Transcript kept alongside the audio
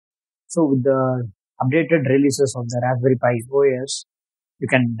So with the updated releases of the Raspberry Pi OS, you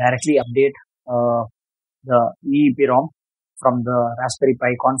can directly update the EEPROM from the Raspberry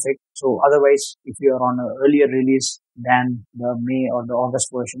Pi config. So otherwise, if you are on an earlier release than the May or the August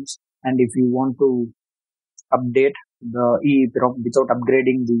versions, and if you want to update the EEPROM without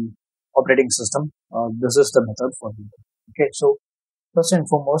upgrading the operating system, this is the method for you. Okay, so first and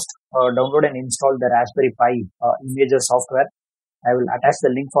foremost, download and install the Raspberry Pi Imager software. I will attach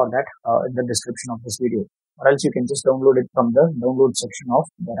the link for that in the description of this video. Or else you can just download it from the download section of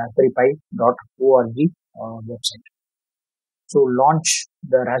the raspberrypi.org website. So launch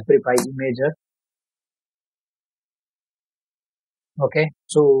the Raspberry Pi Imager. Okay,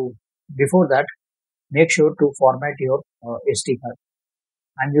 so before that, make sure to format your SD card.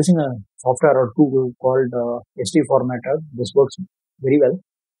 I'm using a software or tool called SD Formatter. This works very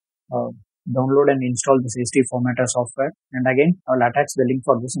well. Download and install this SD Formatter software. And again, I'll attach the link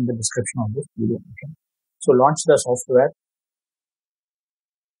for this in the description of this video. Okay. So launch the software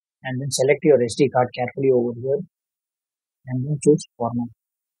and then select your SD card carefully over here and then choose format.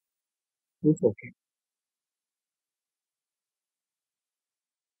 Choose OK.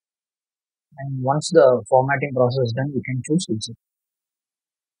 And once the formatting process is done, you can choose exit.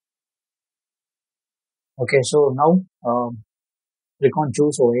 Okay, so now click on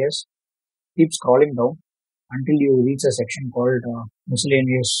choose OS. Keep scrolling down until you reach a section called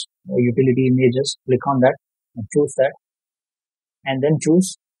miscellaneous utility images. Click on that and choose that, and then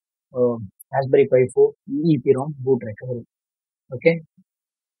choose Raspberry Pi 4 EEPROM boot recovery. Okay,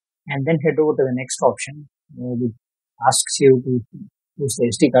 and then head over to the next option which asks you to choose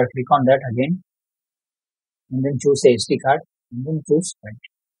the SD card. Click on that again, and then choose the SD card, and then choose right.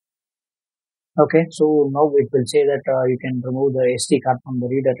 Okay, so now it will say that you can remove the SD card from the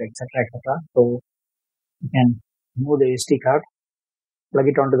reader, etc., etc. So you can remove the SD card, plug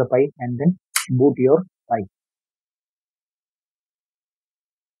it onto the Pi, and then boot your Pi.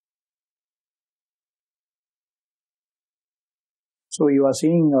 So you are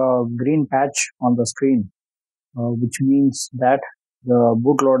seeing a green patch on the screen, which means that the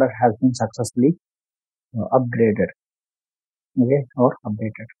bootloader has been successfully upgraded, okay, or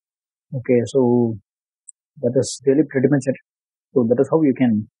updated. Okay, so that is really pretty much it. So that is how you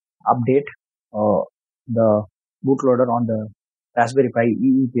can update the bootloader on the Raspberry Pi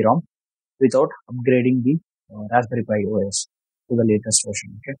EEPROM without upgrading the Raspberry Pi OS to the latest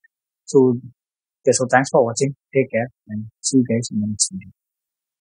version. Okay, so thanks for watching. Take care and see you guys in the next video.